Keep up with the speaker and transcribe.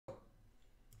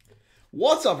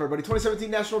What's up, everybody?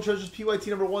 2017 National Treasures PYT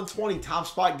number 120. Top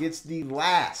spot gets the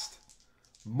last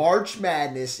March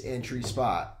Madness entry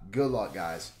spot. Good luck,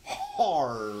 guys.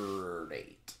 Hard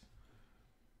 8.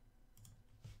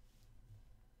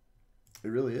 It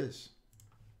really is.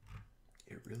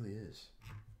 It really is.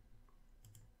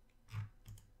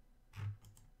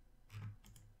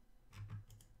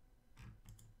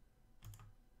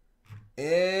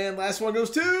 And last one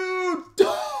goes to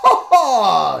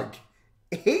Dog!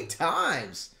 8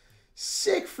 times.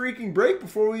 Sick freaking break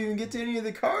before we even get to any of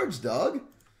the cards, Doug.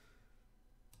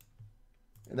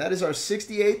 And that is our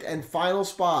 68th and final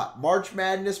spot. March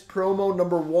Madness promo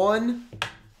number 1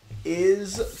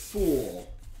 is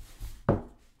full.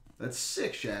 That's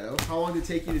sick, Shadow. How long did it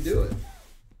take you to do it?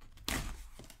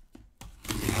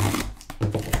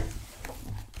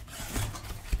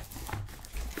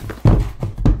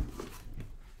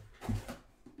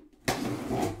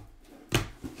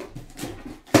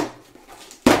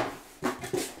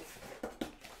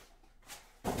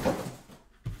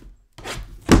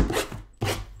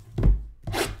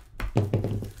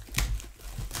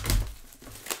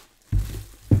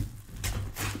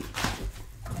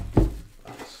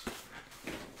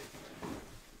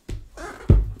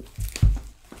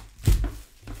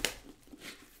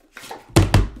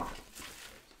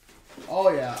 Oh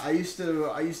yeah, I used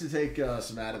to take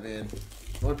some Ativan.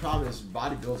 The only problem is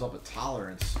body builds up a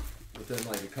tolerance within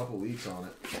like a couple weeks on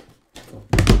it.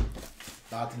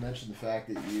 Not to mention the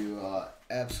fact that you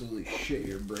absolutely shit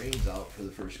your brains out for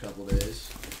the first couple days.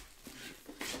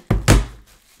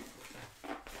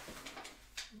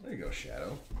 There you go,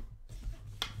 Shadow.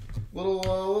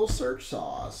 Little search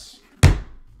sauce.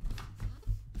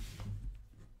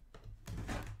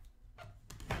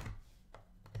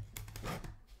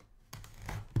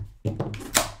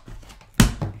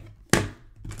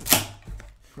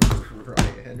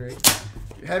 Right, Henry.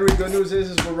 Henry, good news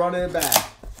is we're running it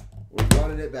back. We're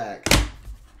running it back.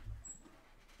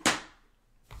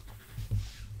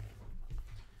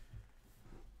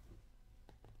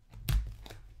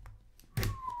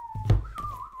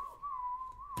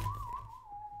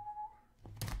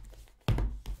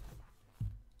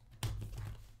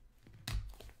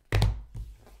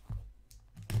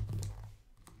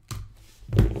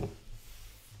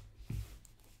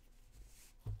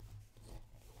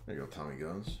 There you go, Tommy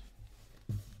Guns.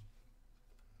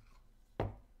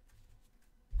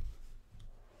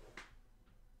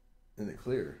 In the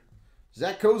clear.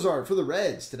 Zach Kozart for the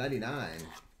Reds to 99.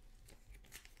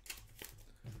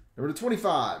 Number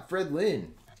 25, Fred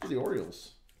Lynn for the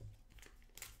Orioles.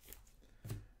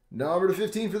 Number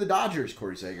 15 for the Dodgers,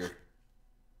 Corey Seager.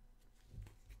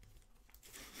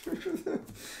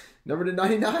 Number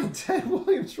 99, Ted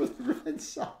Williams for the Red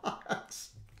Sox.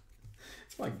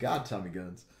 My God, Tommy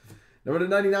Guns. Number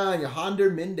 99, Yonder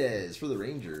Mendez for the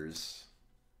Rangers.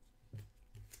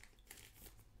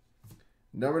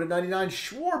 Number 99,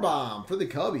 Schwarbaum for the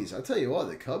Cubbies. I'll tell you what,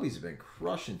 the Cubbies have been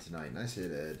crushing tonight. Nice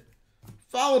hit, Ed.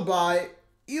 Followed by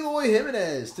Eloy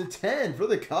Jimenez to 10 for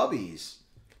the Cubbies.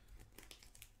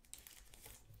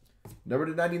 Number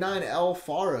 99, El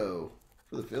Faro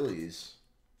for the Phillies.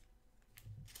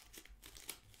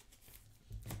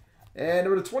 And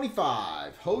number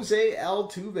 25, Jose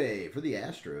Altuve for the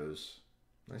Astros.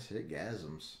 Nice hit,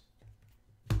 Gasms.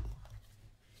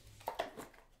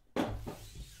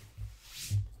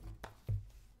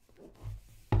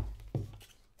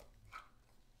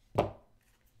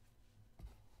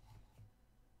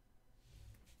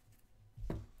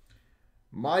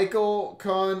 Michael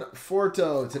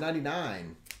Conforto to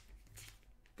 99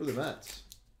 for the Mets.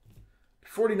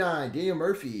 49, Daniel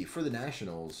Murphy for the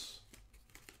Nationals.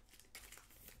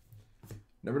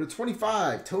 Number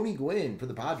 25, Tony Gwynn for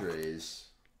the Padres.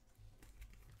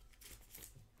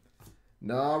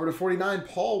 Number 49,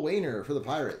 Paul Wainer for the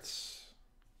Pirates.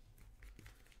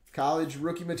 College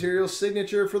rookie material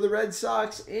signature for the Red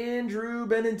Sox, Andrew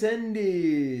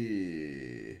Benintendi.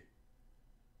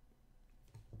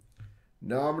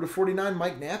 Number 49,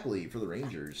 Mike Napoli for the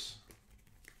Rangers.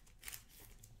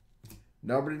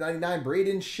 Number 99,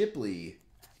 Braden Shipley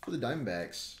for the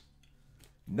Diamondbacks.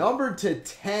 Number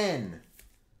 10.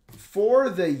 For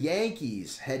the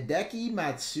Yankees, Hideki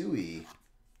Matsui.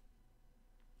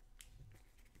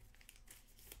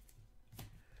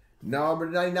 Number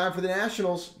 99 for the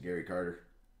Nationals, Gary Carter.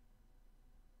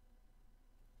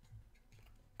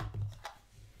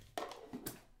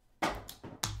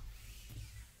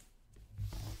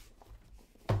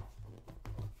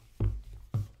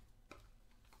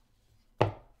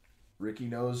 Ricky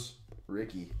knows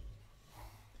Ricky.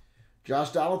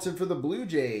 Josh Donaldson for the Blue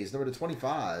Jays, number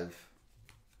 25.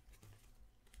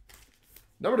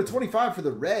 Number /25 for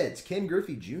the Reds, Ken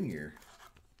Griffey Jr.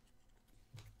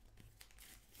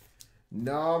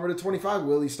 Number /25,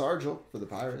 Willie Stargell for the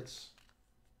Pirates.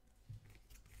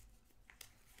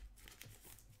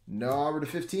 Number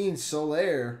 /15,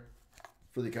 Soler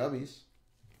for the Cubbies.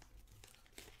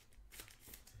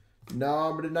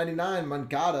 Number /99,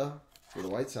 Moncada for the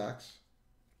White Sox.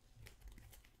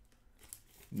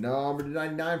 Number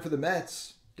 /99 for the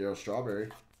Mets, Darryl Strawberry.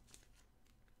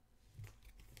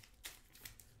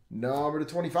 Number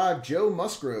 /25, Joe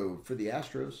Musgrove for the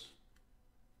Astros.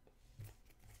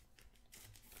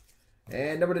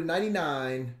 And number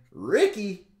 /99,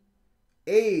 Ricky,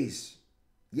 A's,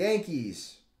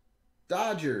 Yankees,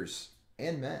 Dodgers,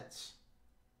 and Mets.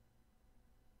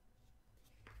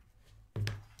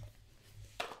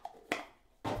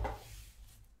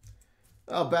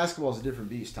 Oh, basketball's a different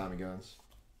beast, Tommy Guns.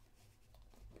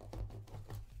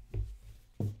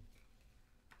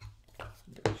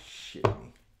 Shit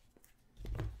me.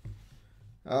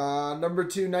 Number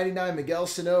 /299, Miguel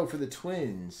Sano for the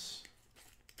Twins.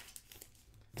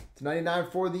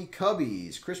 /99 for the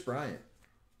Cubbies, Chris Bryant.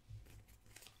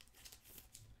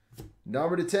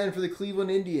 Number /10 for the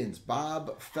Cleveland Indians,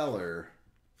 Bob Feller.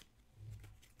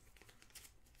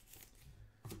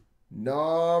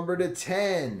 Number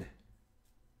 /10,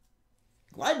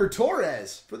 Gleyber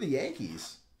Torres for the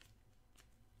Yankees.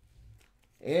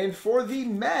 And for the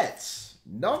Mets,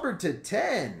 number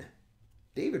 /10,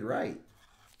 David Wright.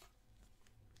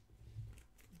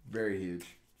 Very huge.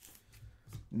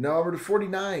 Number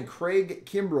 /49, Craig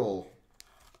Kimbrell.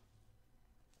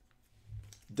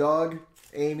 Doug,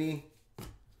 Amy, I'm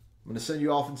going to send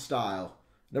you off in style.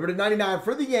 Number /99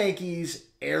 for the Yankees,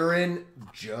 Aaron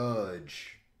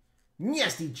Judge.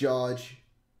 Nasty Judge.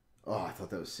 Oh, I thought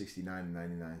that was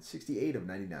 69/99.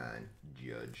 68/99,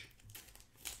 Judge.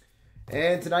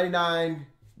 And /99,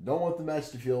 don't want the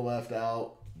Mets to feel left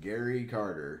out, Gary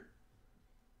Carter.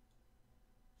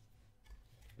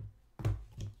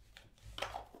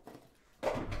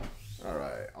 All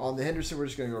right, on the Henderson, we're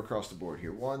just going to go across the board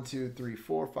here. 1, 2, 3,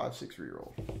 4, 5, 6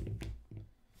 reroll.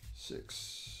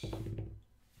 6,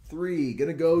 3.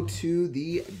 Going to go to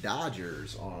the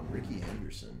Dodgers on Ricky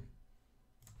Henderson.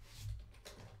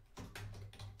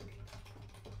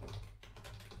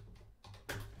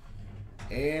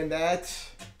 And that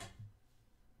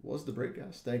was the break,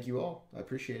 guys. Thank you all. I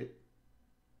appreciate it.